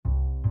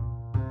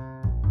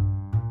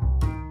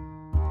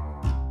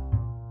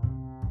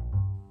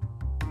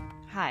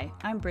Hi,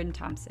 I'm Bryn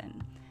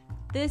Thompson.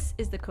 This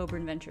is the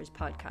Coburn Ventures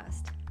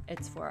podcast.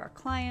 It's for our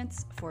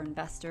clients, for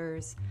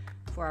investors,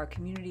 for our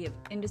community of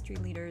industry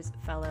leaders,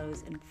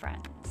 fellows, and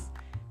friends.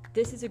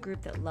 This is a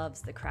group that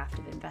loves the craft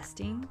of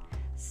investing,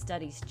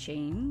 studies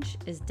change,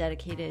 is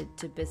dedicated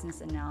to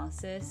business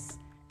analysis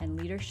and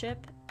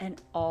leadership,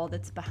 and all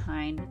that's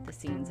behind the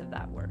scenes of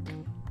that work.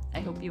 I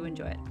hope you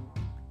enjoy it.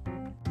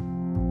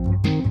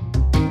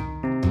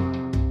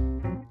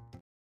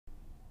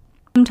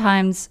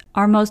 Sometimes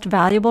our most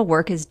valuable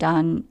work is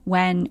done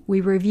when we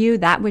review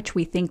that which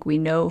we think we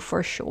know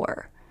for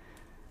sure,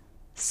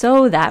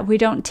 so that we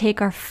don't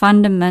take our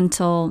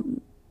fundamental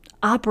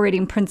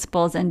operating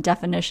principles and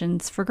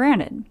definitions for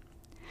granted.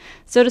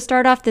 So to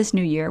start off this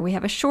new year, we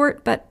have a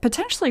short but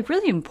potentially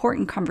really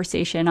important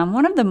conversation on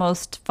one of the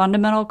most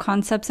fundamental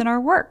concepts in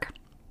our work: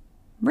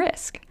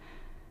 risk.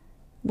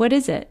 What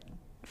is it,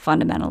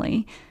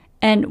 fundamentally?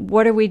 And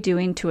what are we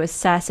doing to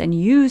assess and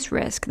use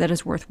risk that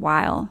is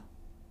worthwhile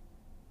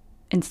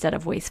instead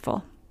of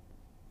wasteful?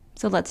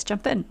 So let's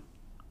jump in.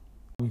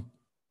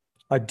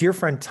 A dear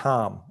friend,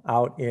 Tom,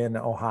 out in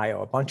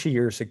Ohio a bunch of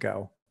years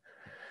ago,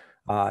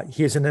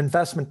 he is an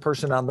investment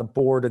person on the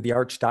board of the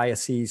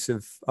Archdiocese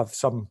of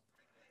some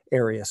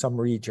area,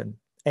 some region.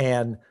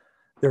 And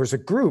there was a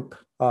group,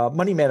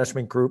 money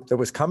management group, that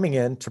was coming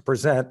in to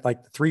present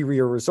like the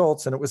 3-year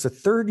results. And it was the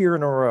third year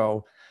in a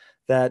row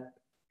that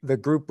the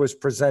group was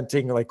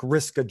presenting like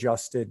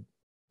risk-adjusted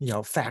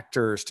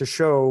factors to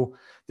show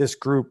this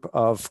group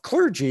of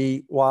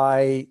clergy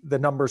why the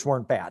numbers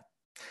weren't bad.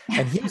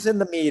 And he was in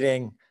the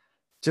meeting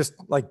just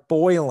like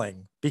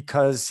boiling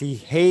because he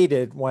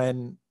hated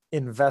when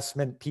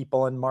investment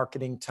people and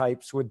marketing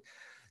types would,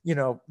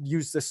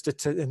 use this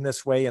in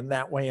this way and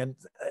that way, and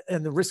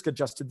the risk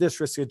adjusted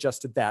this, risk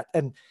adjusted that.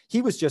 And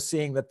he was just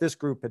seeing that this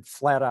group had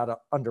flat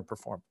out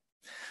underperformed.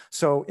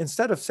 So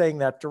instead of saying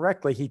that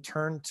directly, he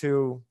turned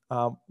to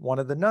one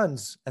of the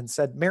nuns and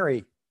said,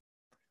 "Mary,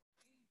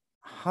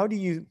 how do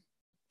you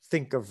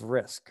think of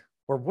risk?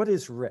 Or what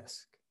is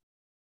risk?"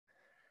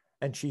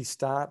 And she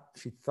stopped,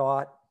 she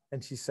thought,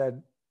 and she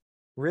said,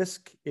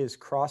 "Risk is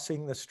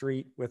crossing the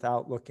street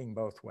without looking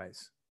both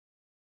ways."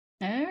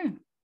 Oh,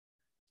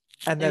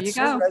 and that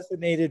so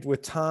resonated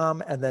with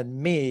Tom and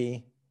then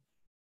me.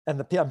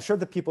 And I'm sure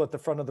the people at the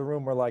front of the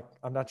room were like,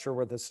 "I'm not sure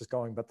where this is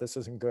going, but this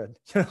isn't good."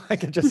 I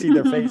could just see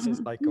their faces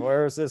like,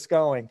 "Where is this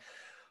going?"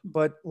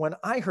 But when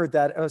I heard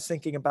that, I was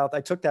thinking about,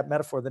 I took that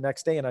metaphor the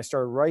next day and I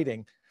started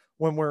writing.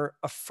 When we're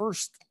a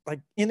first,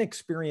 like,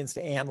 inexperienced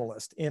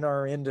analyst in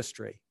our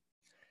industry,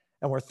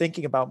 and we're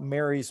thinking about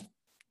Mary's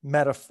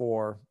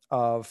metaphor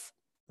of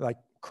like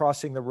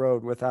crossing the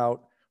road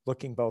without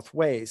looking both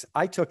ways,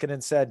 I took it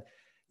and said,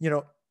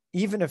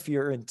 even if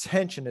your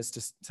intention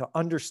is to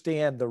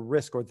understand the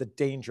risk or the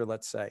danger,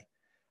 let's say,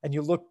 and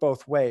you look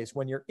both ways,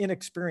 when you're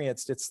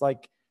inexperienced, it's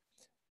like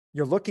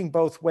you're looking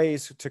both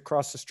ways to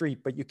cross the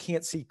street, but you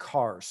can't see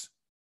cars.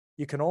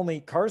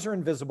 Cars are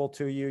invisible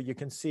to you. You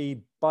can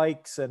see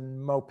bikes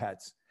and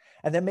mopeds.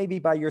 And then maybe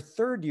by your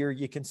third year,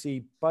 you can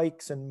see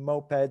bikes and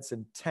mopeds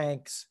and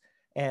tanks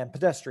and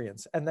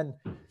pedestrians. And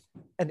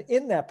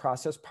in that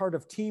process, part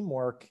of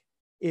teamwork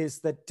is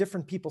that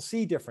different people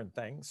see different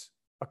things.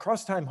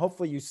 Across time,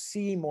 hopefully you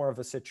see more of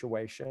a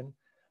situation,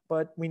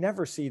 but we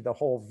never see the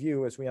whole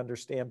view, as we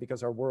understand,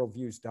 because our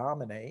worldviews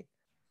dominate.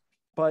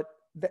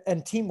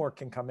 And teamwork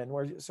can come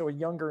in, so a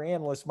younger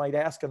analyst might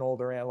ask an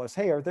older analyst,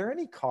 "Hey, are there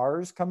any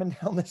cars coming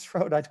down this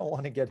road? I don't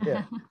want to get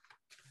hit."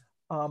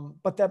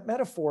 But that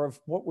metaphor of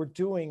what we're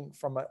doing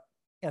from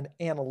an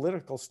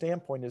analytical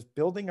standpoint is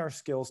building our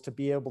skills to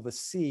be able to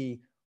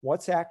see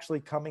what's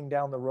actually coming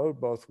down the road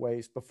both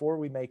ways before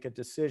we make a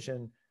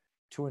decision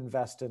to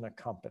invest in a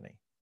company.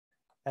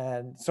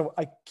 And so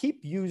I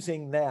keep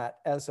using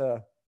that as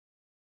a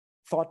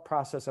thought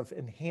process of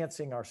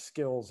enhancing our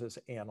skills as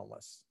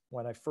analysts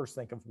when I first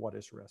think of what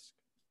is risk.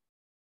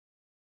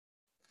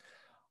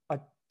 A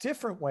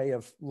different way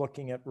of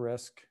looking at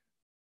risk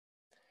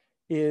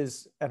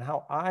is, and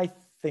how I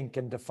think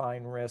and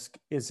define risk,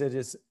 is it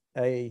is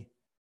a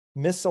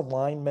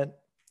misalignment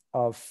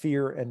of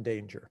fear and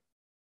danger.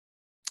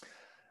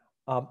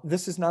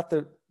 This is not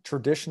the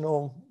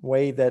traditional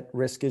way that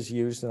risk is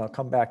used, and I'll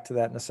come back to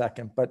that in a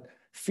second, but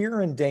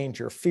fear and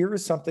danger. Fear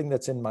is something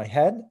that's in my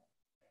head.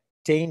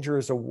 Danger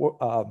is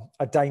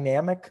a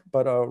dynamic,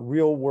 but a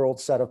real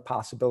world set of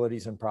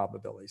possibilities and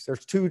probabilities.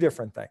 There's two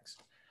different things.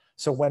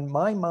 So when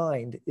my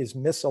mind is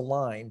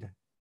misaligned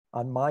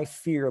on my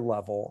fear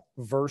level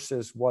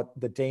versus what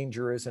the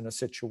danger is in a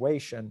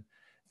situation,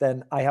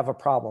 then I have a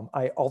problem.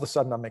 All of a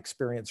sudden I'm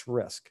experiencing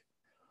risk.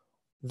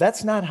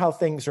 That's not how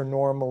things are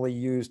normally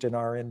used in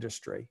our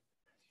industry.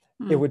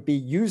 It would be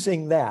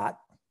using that,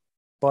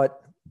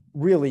 but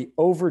really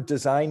over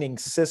designing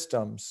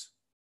systems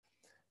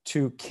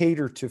to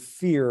cater to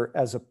fear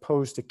as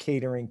opposed to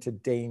catering to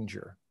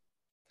danger.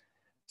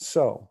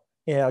 So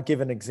I'll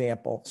give an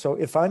example. So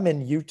if I'm in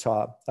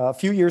Utah, a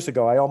few years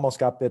ago, I almost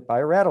got bit by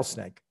a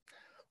rattlesnake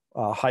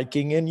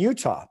hiking in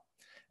Utah.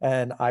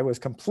 And I was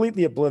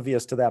completely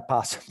oblivious to that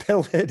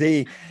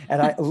possibility.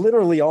 And I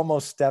literally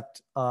almost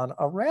stepped on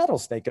a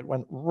rattlesnake. It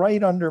went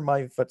right under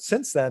my foot.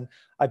 Since then,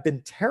 I've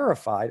been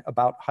terrified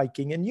about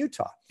hiking in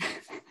Utah,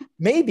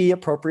 maybe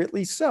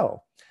appropriately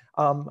so.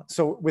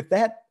 So with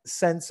that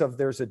sense of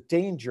there's a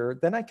danger,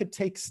 then I could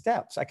take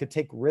steps. I could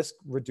take risk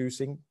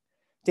reducing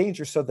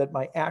danger so that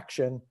my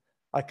action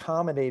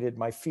accommodated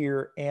my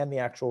fear and the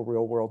actual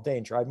real world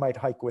danger. I might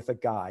hike with a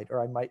guide,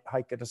 or I might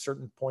hike at a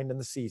certain point in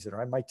the season,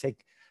 or I might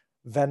take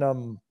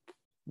venom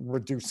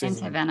reducing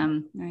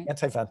anti-venom, right?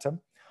 Anti-venom,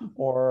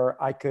 or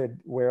I could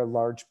wear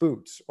large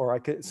boots, or I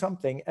could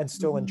something and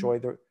still enjoy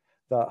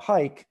the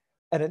hike.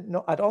 And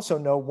I'd also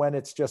know when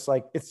it's just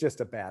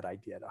a bad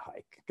idea to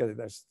hike because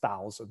there's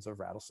thousands of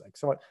rattlesnakes.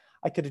 So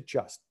I could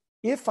adjust.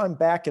 If I'm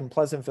back in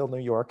Pleasantville, New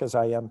York, as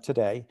I am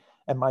today,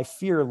 and my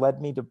fear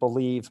led me to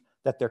believe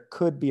that there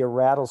could be a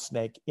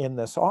rattlesnake in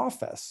this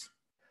office,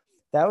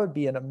 that would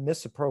be a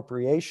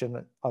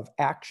misappropriation of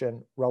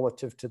action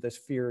relative to this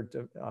fear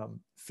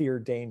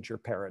danger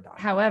paradigm.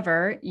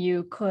 However,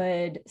 you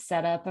could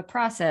set up a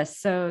process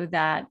so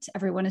that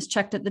everyone is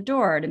checked at the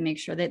door to make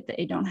sure that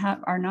they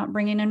are not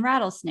bringing in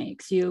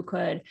rattlesnakes. You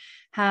could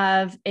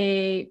have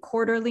a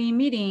quarterly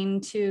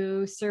meeting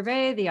to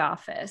survey the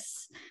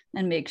office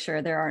and make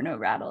sure there are no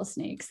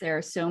rattlesnakes. There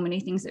are so many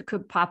things that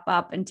could pop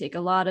up and take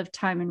a lot of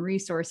time and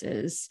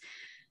resources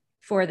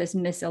for this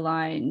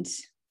misaligned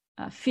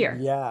fear.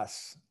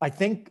 Yes. I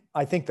think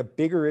the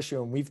bigger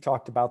issue, and we've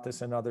talked about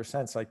this in other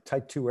sense, like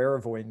type 2 air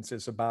avoidance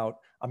is about,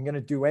 I'm going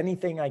to do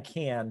anything I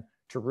can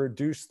to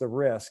reduce the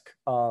risk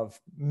of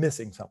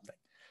missing something.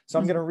 So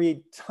I'm going to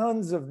read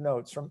tons of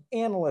notes from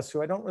analysts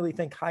who I don't really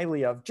think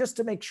highly of just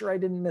to make sure I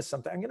didn't miss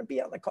something. I'm going to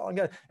be on the call.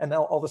 And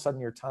now all of a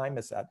sudden your time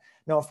is set.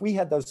 Now, if we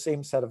had those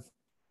same set of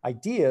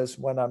ideas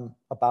when I'm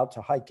about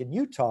to hike in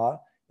Utah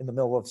in the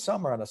middle of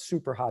summer on a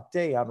super hot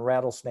day on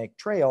Rattlesnake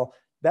Trail,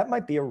 that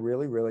might be a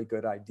really, really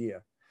good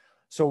idea.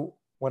 So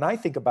when I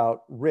think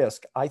about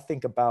risk, I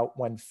think about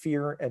when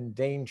fear and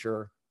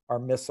danger are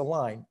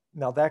misaligned.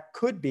 Now, that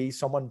could be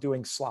someone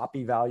doing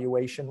sloppy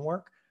valuation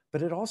work,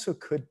 but it also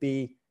could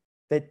be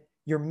that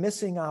you're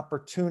missing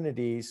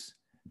opportunities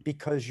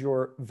because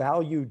your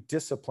value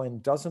discipline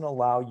doesn't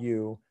allow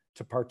you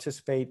to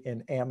participate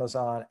in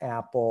Amazon,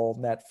 Apple,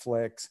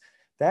 Netflix.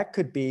 That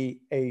could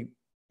be an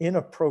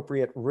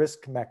inappropriate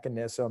risk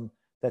mechanism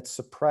that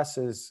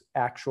suppresses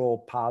actual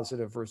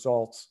positive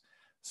results.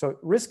 So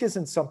risk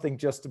isn't something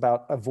just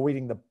about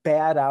avoiding the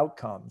bad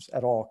outcomes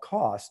at all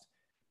cost.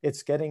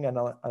 It's getting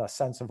a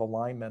sense of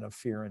alignment of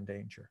fear and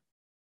danger.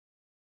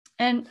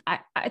 And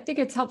I think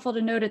it's helpful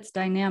to note it's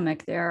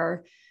dynamic. There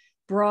are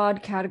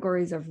broad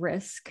categories of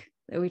risk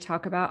that we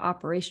talk about: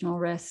 operational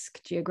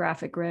risk,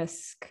 geographic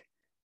risk,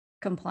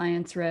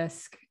 compliance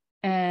risk,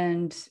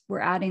 and we're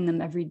adding them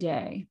every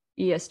day.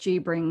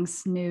 ESG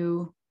brings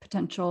new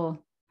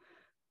potential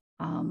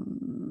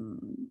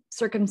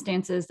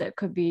circumstances that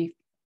could be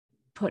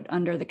put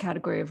under the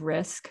category of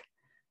risk,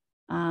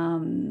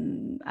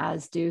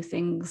 as do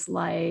things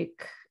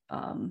like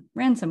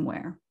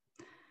ransomware.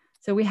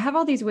 So we have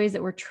all these ways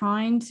that we're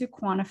trying to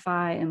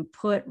quantify and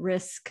put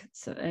risk,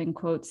 in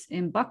quotes,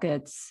 in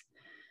buckets,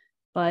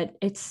 but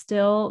it's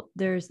still,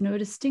 there's no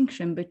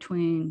distinction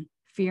between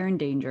fear and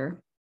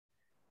danger.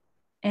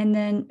 And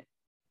then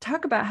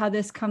talk about how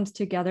this comes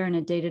together in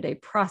a day-to-day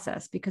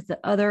process, because the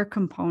other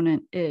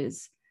component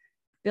is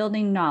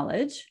building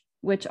knowledge,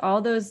 which all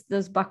those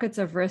buckets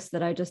of risk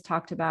that I just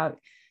talked about,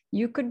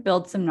 you could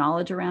build some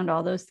knowledge around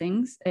all those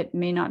things. It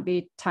may not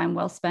be time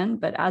well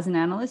spent, but as an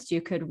analyst, you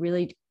could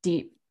really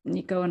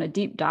go in a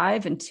deep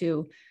dive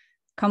into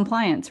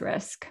compliance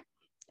risk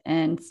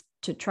and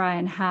to try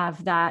and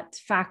have that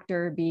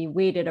factor be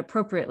weighted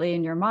appropriately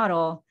in your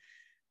model,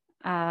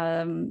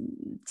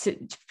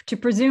 to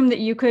presume that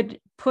you could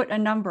put a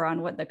number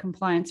on what the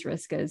compliance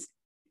risk is.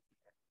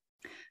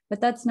 But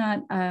that's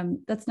not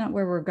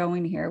where we're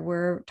going here.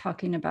 We're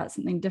talking about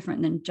something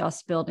different than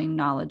just building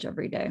knowledge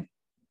every day.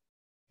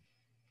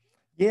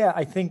 Yeah,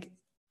 I think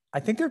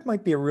there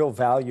might be a real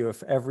value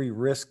if every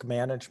risk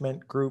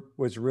management group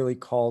was really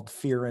called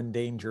fear and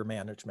danger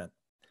management,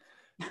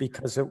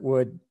 because it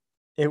would,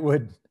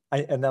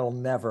 and that'll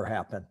never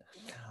happen.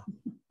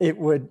 It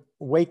would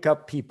wake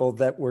up people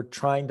that were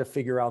trying to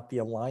figure out the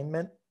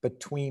alignment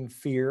between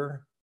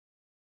fear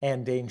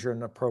and danger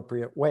in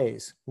appropriate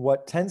ways.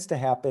 What tends to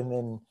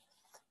happen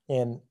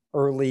in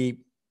early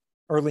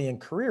in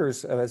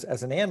careers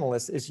as an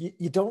analyst is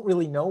you don't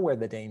really know where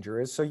the danger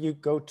is. So you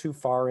go too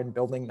far in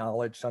building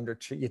knowledge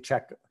you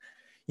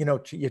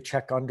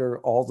check under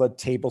all the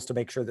tables to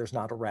make sure there's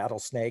not a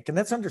rattlesnake. And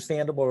that's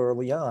understandable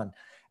early on.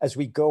 As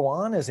we go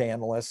on as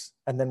analysts,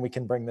 and then we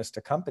can bring this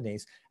to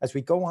companies, as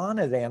we go on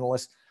as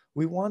analysts,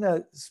 we want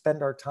to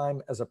spend our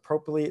time as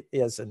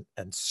appropriately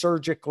and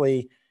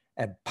surgically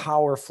and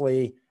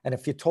powerfully. And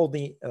if you told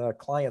the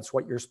clients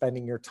what you're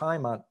spending your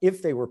time on,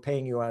 if they were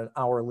paying you on an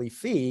hourly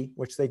fee,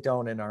 which they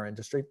don't in our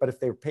industry, but if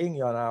they were paying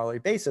you on an hourly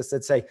basis,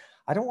 they'd say,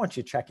 I don't want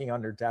you checking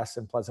under desks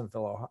in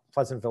Pleasantville,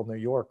 New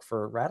York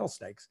for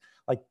rattlesnakes.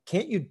 Like,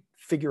 can't you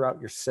figure out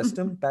your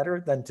system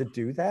better than to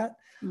do that.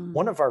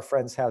 One of our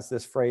friends has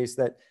this phrase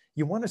that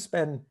you want to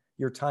spend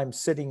your time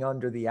sitting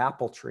under the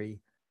apple tree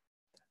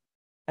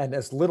and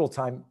as little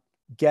time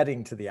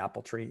getting to the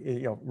apple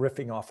tree,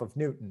 riffing off of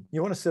Newton.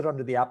 You want to sit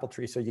under the apple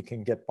tree so you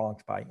can get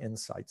bonked by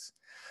insights.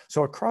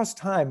 So across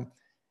time,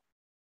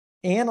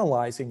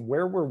 analyzing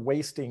where we're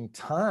wasting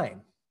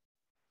time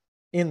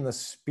in the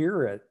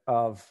spirit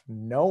of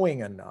knowing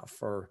enough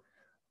or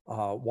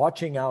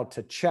watching out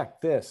to check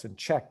this and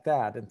check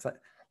that and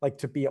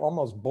to be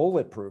almost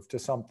bulletproof to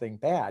something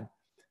bad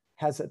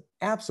has an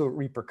absolute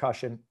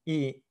repercussion,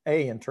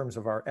 in terms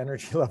of our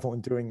energy level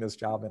in doing this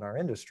job in our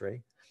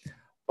industry,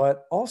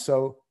 but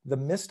also the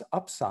missed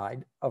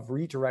upside of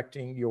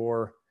redirecting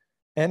your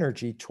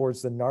energy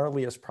towards the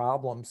gnarliest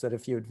problems that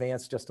if you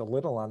advance just a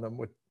little on them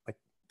would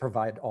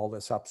provide all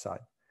this upside.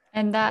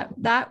 And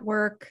that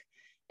work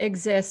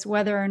exists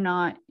whether or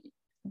not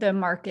the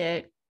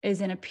market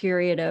is in a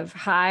period of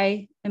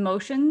high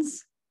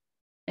emotions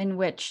in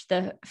which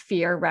the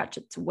fear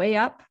ratchets way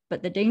up,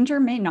 but the danger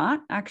may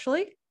not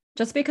actually.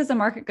 Just because the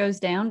market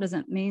goes down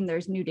doesn't mean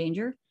there's new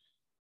danger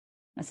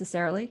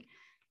necessarily.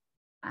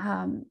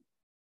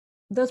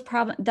 Those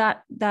problems,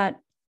 that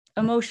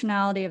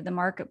emotionality of the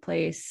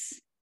marketplace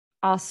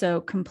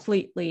also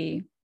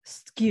completely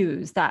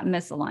skews that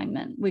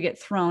misalignment. We get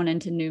thrown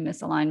into new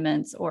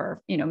misalignments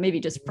or, maybe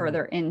just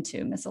further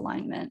into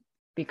misalignment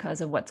because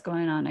of what's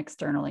going on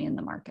externally in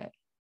the market.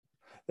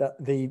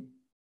 The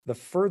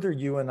further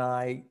you and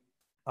I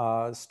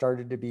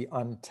started to be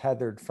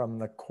untethered from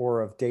the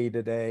core of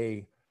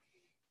day-to-day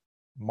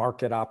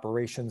market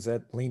operations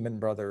at Lehman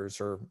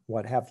Brothers or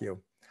what have you,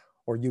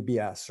 or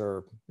UBS,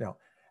 or,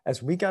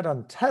 as we got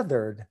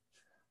untethered,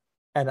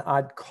 and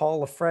I'd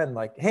call a friend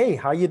like, hey,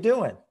 how you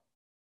doing?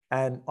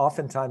 And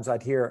oftentimes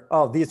I'd hear,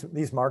 oh,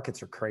 these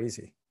markets are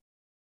crazy.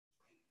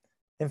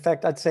 In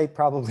fact, I'd say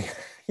probably,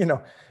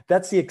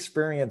 that's the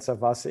experience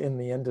of us in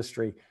the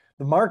industry.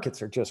 The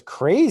markets are just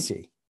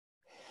crazy.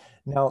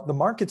 Now, the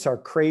markets are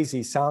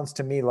crazy sounds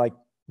to me like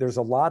there's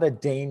a lot of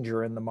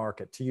danger in the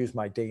market, to use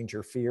my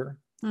danger fear.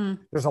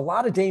 There's a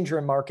lot of danger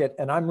in market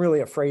and I'm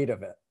really afraid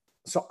of it.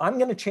 So I'm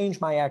going to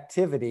change my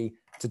activity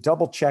to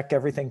double check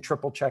everything,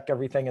 triple check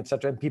everything, et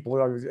cetera. And people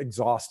are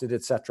exhausted,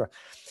 et cetera.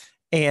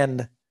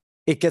 And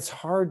it gets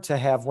hard to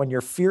have when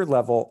your fear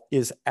level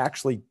is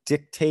actually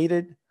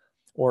dictated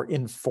or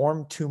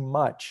informed too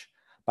much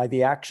by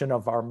the action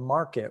of our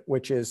market,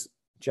 which is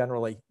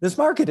generally, this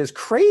market is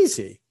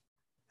crazy.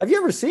 Have you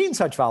ever seen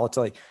such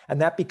volatility?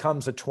 And that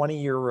becomes a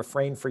 20-year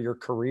refrain for your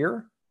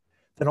career.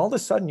 Then all of a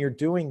sudden you're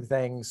doing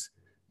things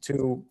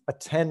to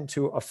attend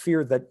to a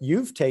fear that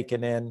you've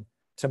taken in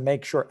to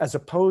make sure, as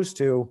opposed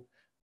to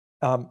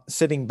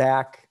sitting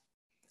back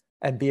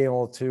and be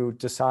able to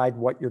decide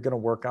what you're going to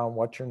work on,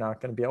 what you're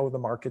not going to be. Oh, the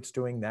market's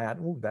doing that.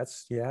 Oh,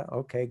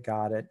 okay,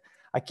 got it.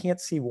 I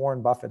can't see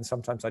Warren Buffett. And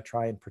sometimes I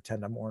try and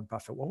pretend I'm Warren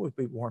Buffett. What would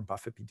Warren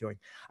Buffett be doing?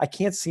 I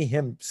can't see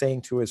him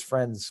saying to his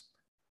friends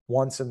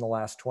once in the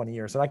last 20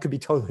 years, and I could be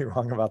totally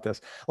wrong about this,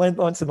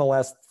 once in the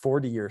last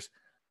 40 years,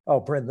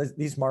 oh, Brent,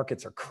 these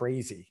markets are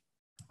crazy.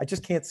 I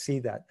just can't see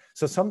that.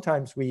 So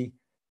sometimes we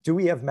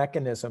have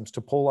mechanisms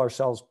to pull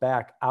ourselves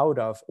back out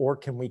of, or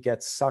can we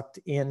get sucked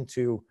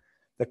into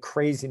the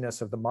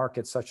craziness of the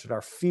market such that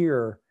our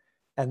fear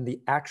and the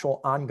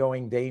actual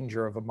ongoing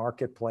danger of a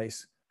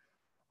marketplace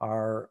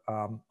are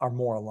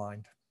more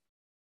aligned?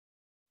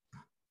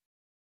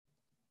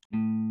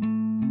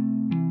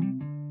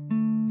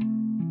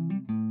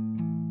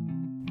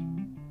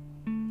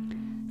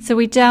 So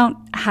we don't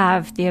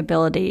have the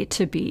ability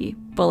to be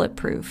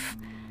bulletproof,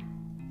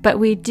 but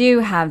we do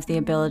have the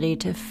ability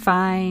to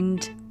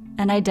find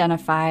and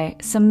identify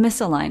some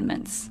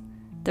misalignments.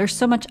 There's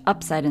so much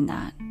upside in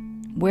that.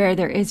 Where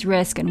there is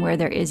risk and where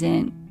there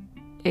isn't,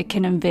 it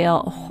can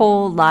unveil a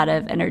whole lot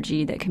of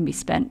energy that can be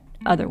spent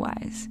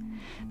otherwise.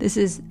 This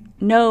is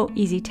no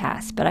easy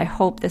task, but I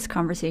hope this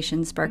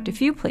conversation sparked a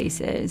few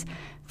places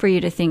for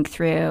you to think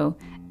through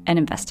and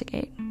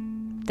investigate.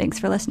 Thanks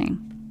for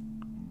listening.